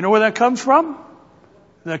 You know where that comes from?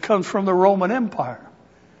 That comes from the Roman Empire.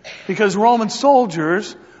 Because Roman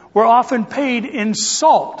soldiers were often paid in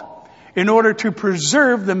salt in order to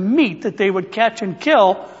preserve the meat that they would catch and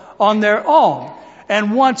kill on their own.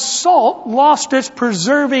 And once salt lost its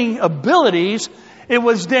preserving abilities, it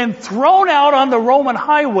was then thrown out on the Roman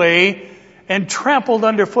highway and trampled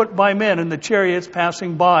underfoot by men in the chariots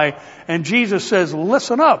passing by. And Jesus says,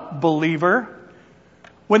 listen up, believer.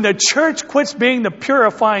 When the church quits being the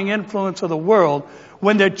purifying influence of the world,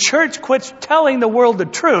 when the church quits telling the world the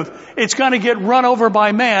truth, it's going to get run over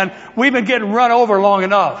by man. We've been getting run over long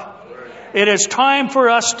enough. It is time for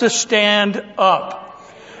us to stand up.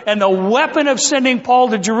 And the weapon of sending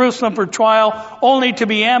Paul to Jerusalem for trial, only to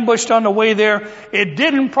be ambushed on the way there, it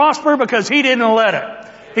didn't prosper because he didn't let it.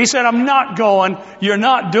 He said, I'm not going. You're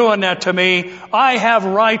not doing that to me. I have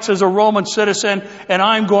rights as a Roman citizen, and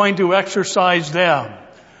I'm going to exercise them.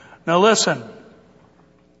 Now listen,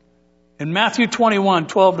 in Matthew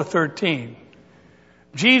 21:12-13,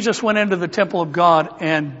 Jesus went into the temple of God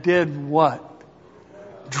and did what?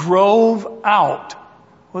 Drove out.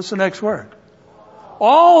 What's the next word?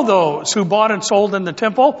 All those who bought and sold in the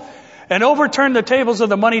temple, and overturned the tables of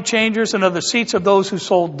the money changers and of the seats of those who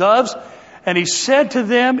sold doves. And he said to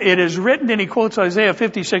them, it is written, and he quotes Isaiah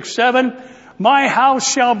 56:7, my house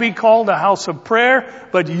shall be called a house of prayer,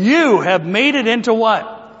 but you have made it into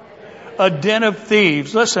what? A den of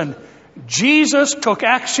thieves. Listen, Jesus took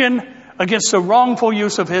action against the wrongful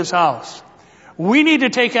use of his house. We need to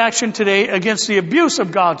take action today against the abuse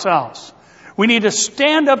of God's house. We need to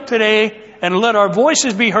stand up today and let our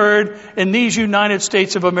voices be heard in these United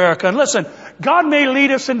States of America. And listen, God may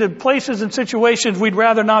lead us into places and situations we'd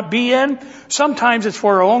rather not be in. Sometimes it's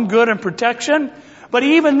for our own good and protection. But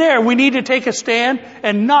even there, we need to take a stand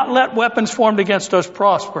and not let weapons formed against us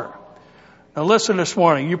prosper. Now listen this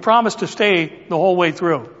morning. You promised to stay the whole way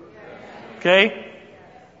through. Okay?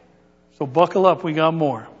 So buckle up. We got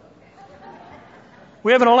more.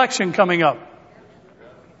 We have an election coming up.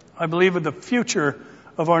 I believe that the future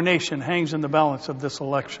of our nation hangs in the balance of this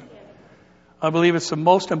election. I believe it's the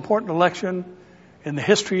most important election in the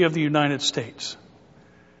history of the United States.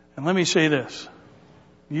 And let me say this.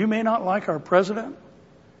 You may not like our president,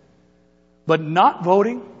 but not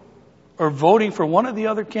voting or voting for one of the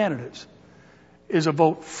other candidates is a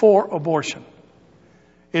vote for abortion.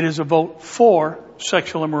 It is a vote for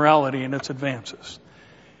sexual immorality and its advances.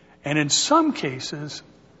 And in some cases,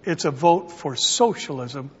 it's a vote for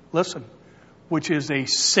socialism, listen, which is a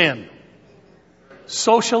sin.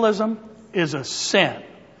 Socialism is a sin.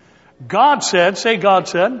 God said, say God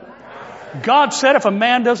said. God said if a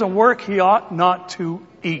man doesn't work, he ought not to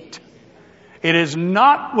eat. It is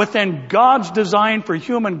not within God's design for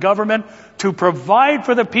human government to provide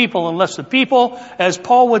for the people unless the people, as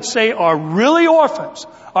Paul would say, are really orphans,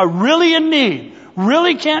 are really in need,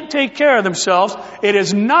 really can't take care of themselves. It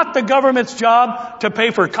is not the government's job to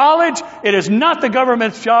pay for college. It is not the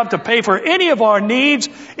government's job to pay for any of our needs.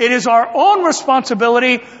 It is our own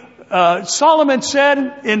responsibility. Solomon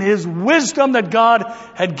said in his wisdom that God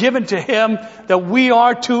had given to him that we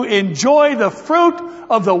are to enjoy the fruit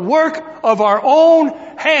of the work of our own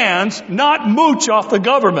hands, not mooch off the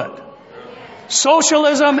government.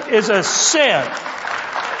 Socialism is a sin.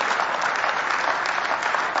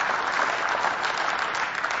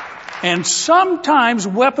 And sometimes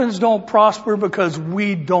weapons don't prosper because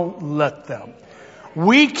we don't let them.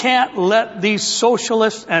 We can't let these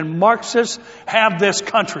socialists and Marxists have this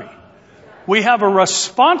country. We have a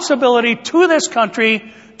responsibility to this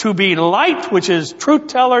country to be light, which is truth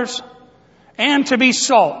tellers, and to be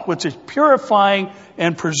salt, which is purifying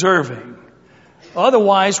and preserving.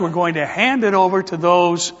 Otherwise, we're going to hand it over to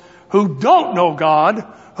those who don't know God,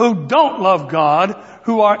 who don't love God,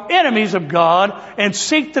 who are enemies of God, and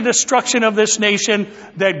seek the destruction of this nation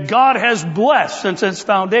that God has blessed since its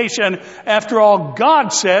foundation. After all, God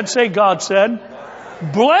said, say God said,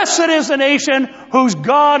 blessed is the nation whose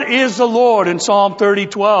God is the Lord in Psalm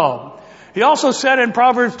 30:12. He also said in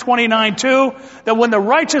Proverbs 29:2 that when the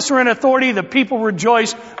righteous are in authority, the people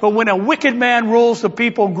rejoice, but when a wicked man rules, the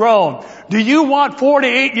people groan. Do you want 4 to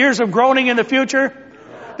 8 years of groaning in the future?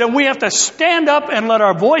 Then we have to stand up and let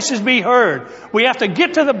our voices be heard. We have to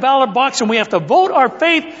get to the ballot box and we have to vote our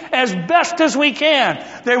faith as best as we can.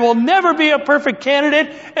 There will never be a perfect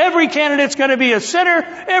candidate. Every candidate's going to be a sinner.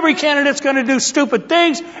 Every candidate's going to do stupid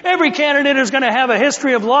things. Every candidate is going to have a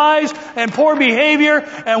history of lies and poor behavior.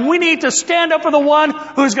 And we need to stand up for the one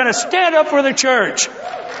who's going to stand up for the church.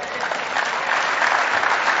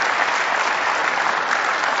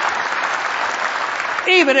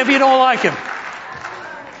 Even if you don't like him.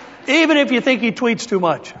 Even if you think he tweets too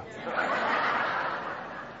much.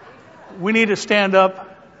 We need to stand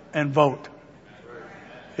up and vote.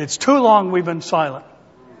 It's too long we've been silent.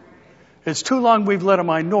 It's too long we've let a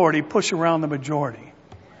minority push around the majority.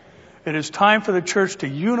 It is time for the church to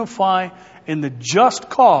unify in the just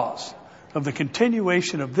cause of the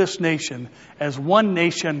continuation of this nation as one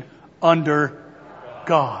nation under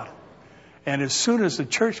God. And as soon as the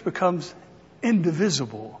church becomes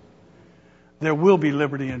indivisible, there will be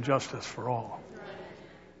liberty and justice for all.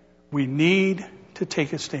 We need to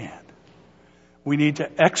take a stand. We need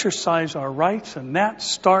to exercise our rights, and that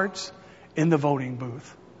starts in the voting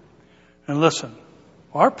booth. And listen,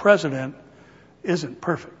 our president isn't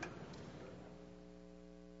perfect.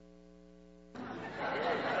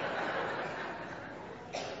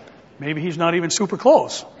 Maybe he's not even super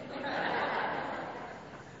close.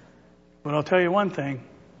 But I'll tell you one thing,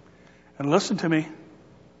 and listen to me.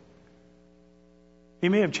 He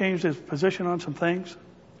may have changed his position on some things,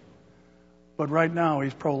 but right now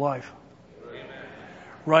he's pro-life.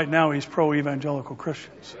 Right now he's pro-evangelical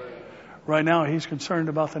Christians. Right now he's concerned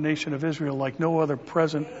about the nation of Israel like no other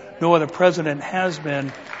president has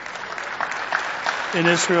been in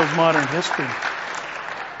Israel's modern history.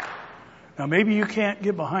 Now maybe you can't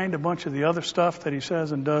get behind a bunch of the other stuff that he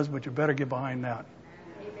says and does, but you better get behind that.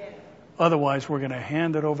 Otherwise we're going to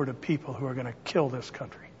hand it over to people who are going to kill this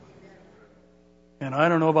country. And I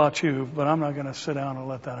don't know about you, but I'm not going to sit down and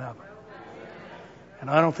let that happen.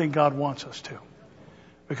 And I don't think God wants us to.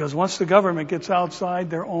 Because once the government gets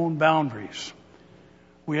outside their own boundaries,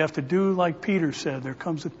 we have to do like Peter said, there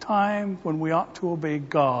comes a time when we ought to obey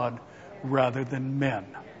God rather than men.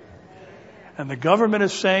 And the government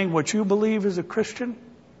is saying what you believe as a Christian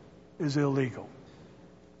is illegal.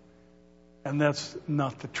 And that's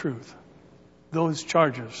not the truth. Those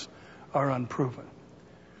charges are unproven.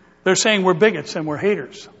 They're saying we're bigots and we're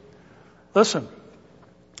haters. Listen,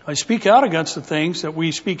 I speak out against the things that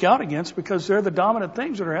we speak out against because they're the dominant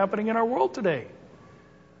things that are happening in our world today.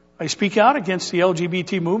 I speak out against the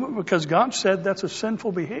LGBT movement because God said that's a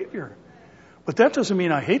sinful behavior. But that doesn't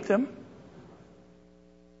mean I hate them.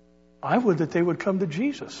 I would that they would come to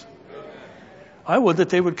Jesus. I would that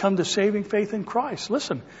they would come to saving faith in Christ.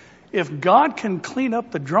 Listen, if God can clean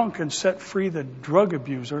up the drunk and set free the drug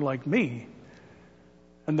abuser like me,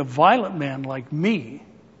 and the violent man like me,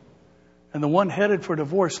 and the one headed for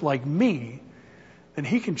divorce like me, then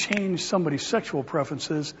he can change somebody's sexual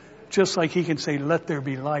preferences just like he can say, let there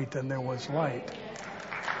be light, and there was light.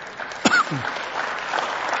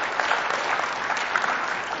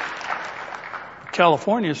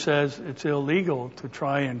 California says it's illegal to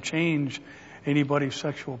try and change anybody's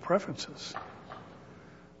sexual preferences.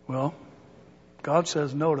 Well, God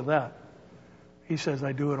says no to that. He says,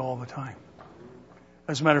 I do it all the time.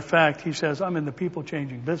 As a matter of fact, he says, I'm in the people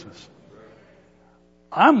changing business.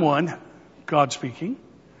 I'm one, God speaking,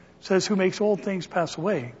 says, who makes old things pass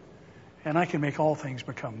away, and I can make all things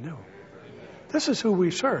become new. This is who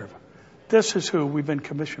we serve. This is who we've been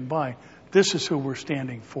commissioned by. This is who we're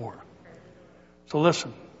standing for. So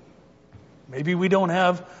listen, maybe we don't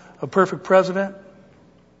have a perfect president,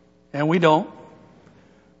 and we don't,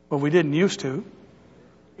 but we didn't used to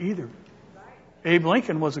either. Abe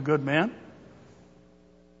Lincoln was a good man.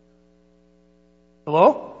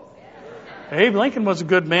 Hello? Abe Lincoln was a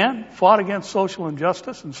good man, fought against social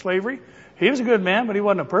injustice and slavery. He was a good man, but he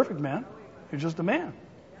wasn't a perfect man. He was just a man.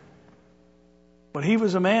 But he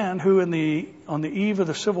was a man who on the eve of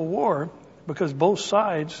the Civil War, because both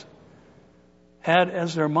sides had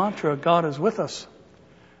as their mantra, God is with us.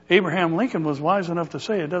 Abraham Lincoln was wise enough to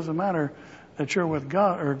say, it doesn't matter that you're with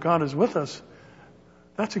God or God is with us.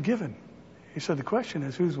 That's a given. He said, the question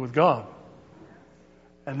is, who's with God?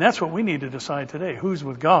 And that's what we need to decide today. Who's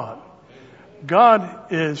with God?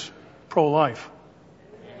 God is pro-life.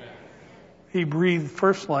 He breathed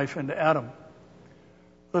first life into Adam.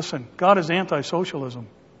 Listen, God is anti-socialism.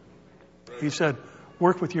 He said,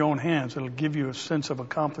 work with your own hands. It'll give you a sense of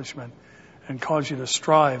accomplishment and cause you to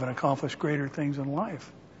strive and accomplish greater things in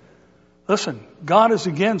life. Listen, God is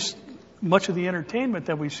against much of the entertainment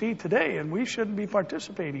that we see today, and we shouldn't be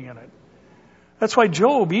participating in it. That's why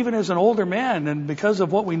Job, even as an older man, and because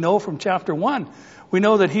of what we know from chapter 1, we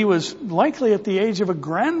know that he was likely at the age of a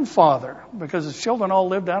grandfather, because his children all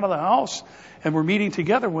lived out of the house and were meeting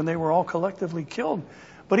together when they were all collectively killed.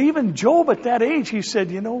 But even Job at that age, he said,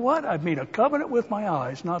 you know what? I've made a covenant with my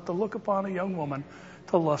eyes not to look upon a young woman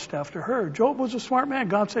to lust after her. Job was a smart man.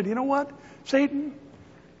 God said, you know what? Satan,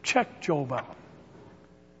 check Job out.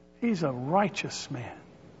 He's a righteous man,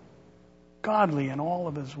 godly in all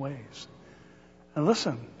of his ways. And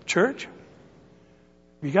listen, church,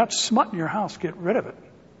 if you got smut in your house, get rid of it.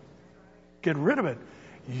 Get rid of it.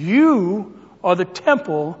 You are the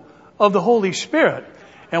temple of the Holy Spirit.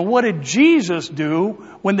 And what did Jesus do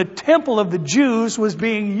when the temple of the Jews was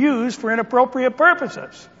being used for inappropriate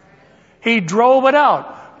purposes? He drove it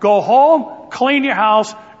out. Go home, clean your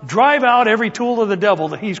house, drive out every tool of the devil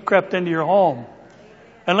that he's crept into your home.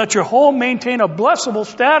 And let your home maintain a blessable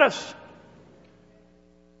status.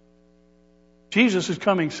 Jesus is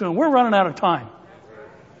coming soon. We're running out of time.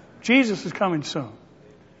 Jesus is coming soon.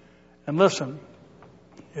 And listen,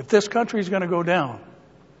 if this country is going to go down,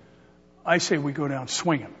 I say we go down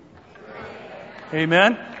swinging.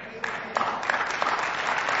 Amen?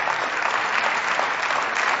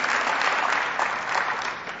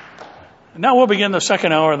 Now we'll begin the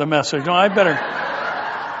second hour of the message. No, I better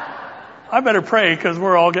pray because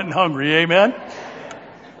we're all getting hungry. Amen?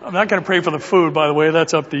 I'm not going to pray for the food, by the way.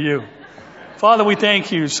 That's up to you. Father, we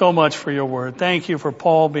thank you so much for your word. Thank you for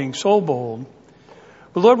Paul being so bold.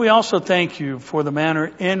 But Lord, we also thank you for the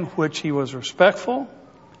manner in which he was respectful.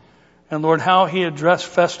 And Lord, how he addressed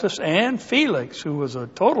Festus and Felix, who was a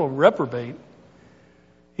total reprobate.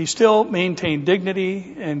 He still maintained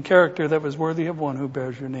dignity and character that was worthy of one who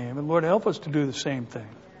bears your name. And Lord, help us to do the same thing.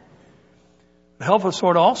 Help us,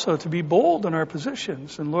 Lord, also to be bold in our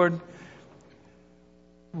positions. And Lord,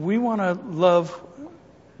 we want to love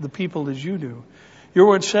the people as you do. Your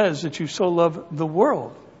word says that you so love the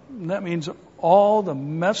world. And that means all the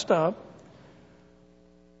messed up,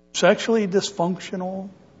 sexually dysfunctional,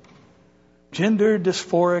 gender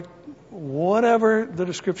dysphoric, whatever the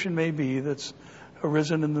description may be that's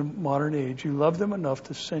arisen in the modern age. You love them enough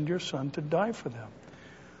to send your son to die for them.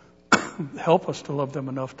 Help us to love them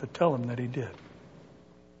enough to tell them that he did.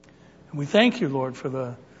 And we thank you, Lord, for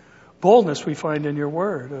the boldness we find in your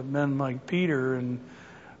word of men like Peter and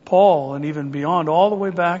Paul and even beyond, all the way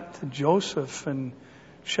back to Joseph and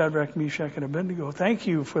Shadrach, Meshach, and Abednego. Thank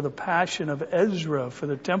you for the passion of Ezra for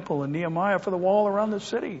the temple and Nehemiah for the wall around the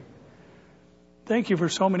city. Thank you for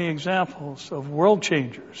so many examples of world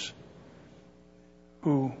changers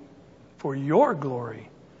who, for your glory,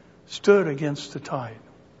 stood against the tide.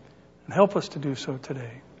 And help us to do so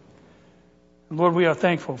today. And Lord, we are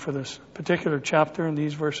thankful for this particular chapter and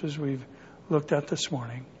these verses we've looked at this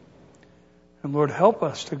morning. And Lord, help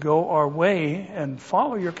us to go our way and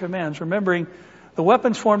follow your commands, remembering the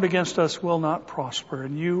weapons formed against us will not prosper,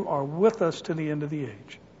 and you are with us to the end of the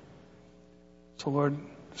age. So Lord,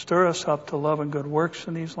 stir us up to love and good works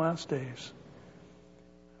in these last days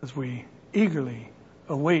as we eagerly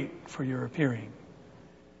await for your appearing.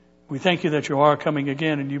 We thank you that you are coming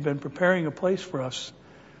again and you've been preparing a place for us.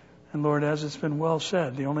 And Lord, as it's been well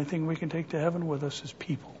said, the only thing we can take to heaven with us is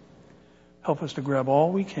people. Help us to grab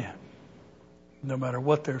all we can, no matter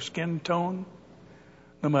what their skin tone,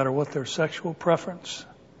 no matter what their sexual preference,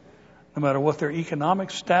 no matter what their economic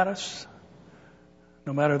status,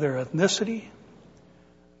 no matter their ethnicity,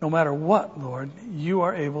 no matter what, Lord, you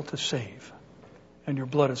are able to save, and your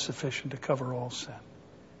blood is sufficient to cover all sin.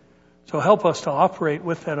 So help us to operate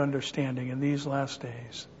with that understanding in these last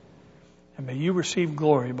days. And may you receive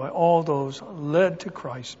glory by all those led to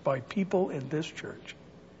Christ by people in this church.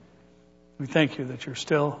 We thank you that you're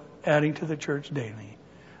still adding to the church daily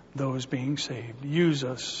those being saved. Use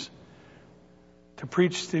us to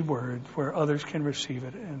preach the word where others can receive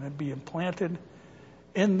it and it be implanted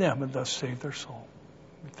in them and thus save their soul.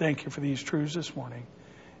 We thank you for these truths this morning.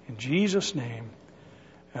 In Jesus' name.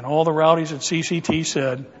 And all the rowdies at CCT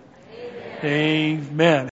said, Amen.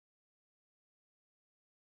 Amen.